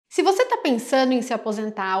Se você está pensando em se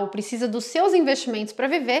aposentar ou precisa dos seus investimentos para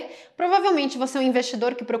viver, provavelmente você é um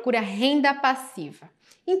investidor que procura renda passiva.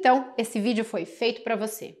 Então, esse vídeo foi feito para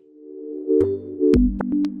você.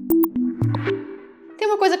 Tem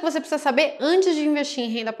uma coisa que você precisa saber antes de investir em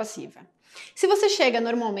renda passiva. Se você chega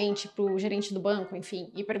normalmente para o gerente do banco,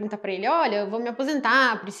 enfim, e pergunta para ele, olha, eu vou me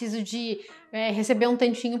aposentar, preciso de receber um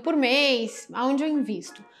tantinho por mês, aonde eu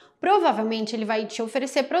invisto? Provavelmente ele vai te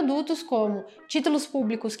oferecer produtos como títulos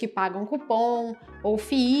públicos que pagam cupom, ou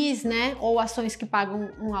FIIs, né, ou ações que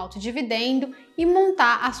pagam um alto dividendo e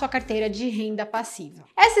montar a sua carteira de renda passiva.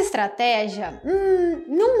 Essa estratégia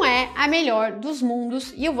não é a melhor dos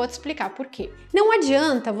mundos e eu vou te explicar por quê. Não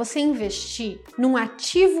adianta você investir num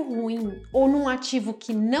ativo ruim ou num ativo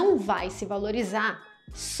que não vai se valorizar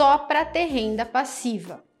só para ter renda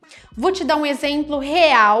passiva. Vou te dar um exemplo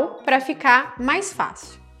real para ficar mais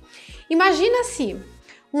fácil. Imagina se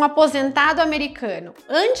um aposentado americano,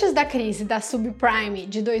 antes da crise da subprime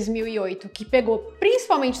de 2008, que pegou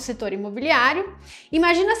principalmente o setor imobiliário,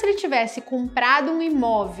 imagina se ele tivesse comprado um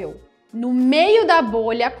imóvel no meio da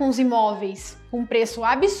bolha com os imóveis com preço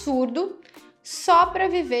absurdo só para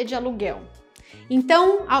viver de aluguel.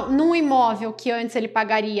 Então, num imóvel que antes ele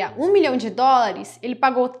pagaria $1 milhão, ele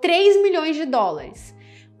pagou $3 milhões,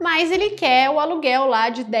 mas ele quer o aluguel lá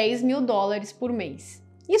de $10 mil por mês.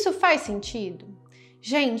 Isso faz sentido?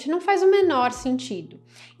 Gente, não faz o menor sentido.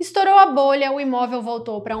 Estourou a bolha, o imóvel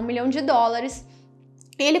voltou para $1 milhão,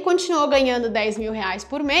 ele continuou ganhando R$10 mil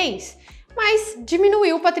por mês, mas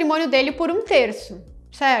diminuiu o patrimônio dele por 1/3,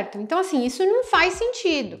 certo? Então, assim, isso não faz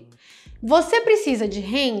sentido. Você precisa de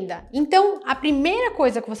renda? Então, a primeira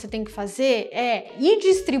coisa que você tem que fazer é ir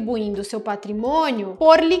distribuindo o seu patrimônio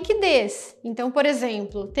por liquidez. Então, por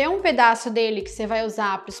exemplo, ter um pedaço dele que você vai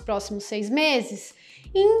usar para os próximos 6 meses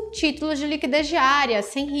em títulos de liquidez diária,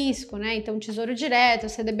 sem risco, né? Então, Tesouro Direto,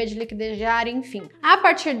 CDB de liquidez diária, enfim. A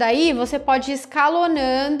partir daí, você pode ir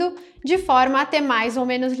escalonando de forma a ter mais ou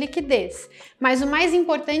menos liquidez. Mas o mais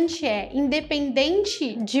importante é,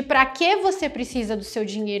 independente de para que você precisa do seu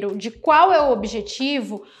dinheiro, de qual é o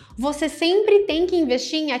objetivo, você sempre tem que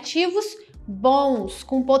investir em ativos bons,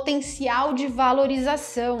 com potencial de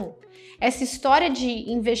valorização. Essa história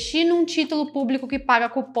de investir num título público que paga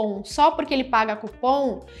cupom só porque ele paga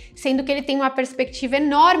cupom, sendo que ele tem uma perspectiva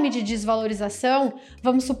enorme de desvalorização,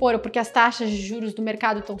 vamos supor, porque as taxas de juros do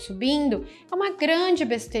mercado estão subindo, é uma grande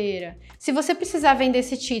besteira. Se você precisar vender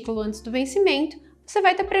esse título antes do vencimento, você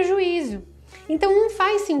vai ter prejuízo. Então não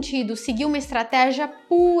faz sentido seguir uma estratégia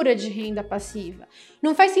pura de renda passiva.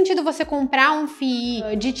 Não faz sentido você comprar um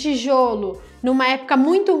FII de tijolo numa época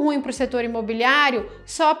muito ruim para o setor imobiliário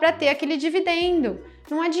só para ter aquele dividendo.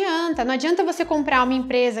 Não adianta você comprar uma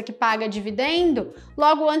empresa que paga dividendo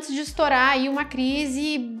logo antes de estourar aí uma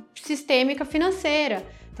crise sistêmica financeira.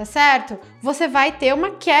 Tá certo? Você vai ter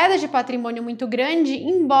uma queda de patrimônio muito grande,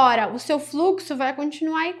 embora o seu fluxo vai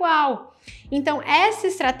continuar igual. Então, essa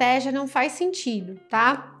estratégia não faz sentido,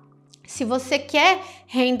 tá? Se você quer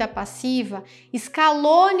renda passiva,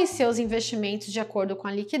 escalone seus investimentos de acordo com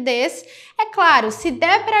a liquidez. É claro, se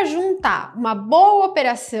der para juntar uma boa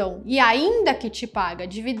operação e ainda que te paga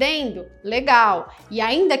dividendo, legal. E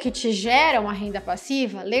ainda que te gera uma renda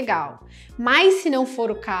passiva, legal. Mas se não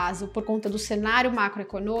for o caso, por conta do cenário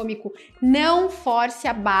macroeconômico, não force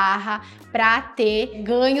a barra para ter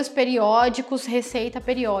ganhos periódicos, receita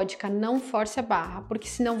periódica. Não force a barra, porque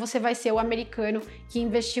senão você vai ser o americano que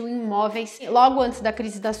investiu em imóveis logo antes da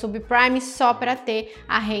crise da subprime só para ter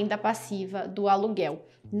a renda passiva do aluguel.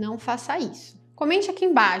 Não faça isso. Comente aqui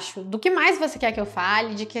embaixo do que mais você quer que eu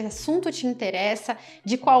fale, de que assunto te interessa,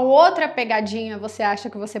 de qual outra pegadinha você acha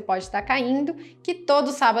que você pode estar caindo, que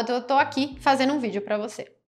todo sábado eu tô aqui fazendo um vídeo para você.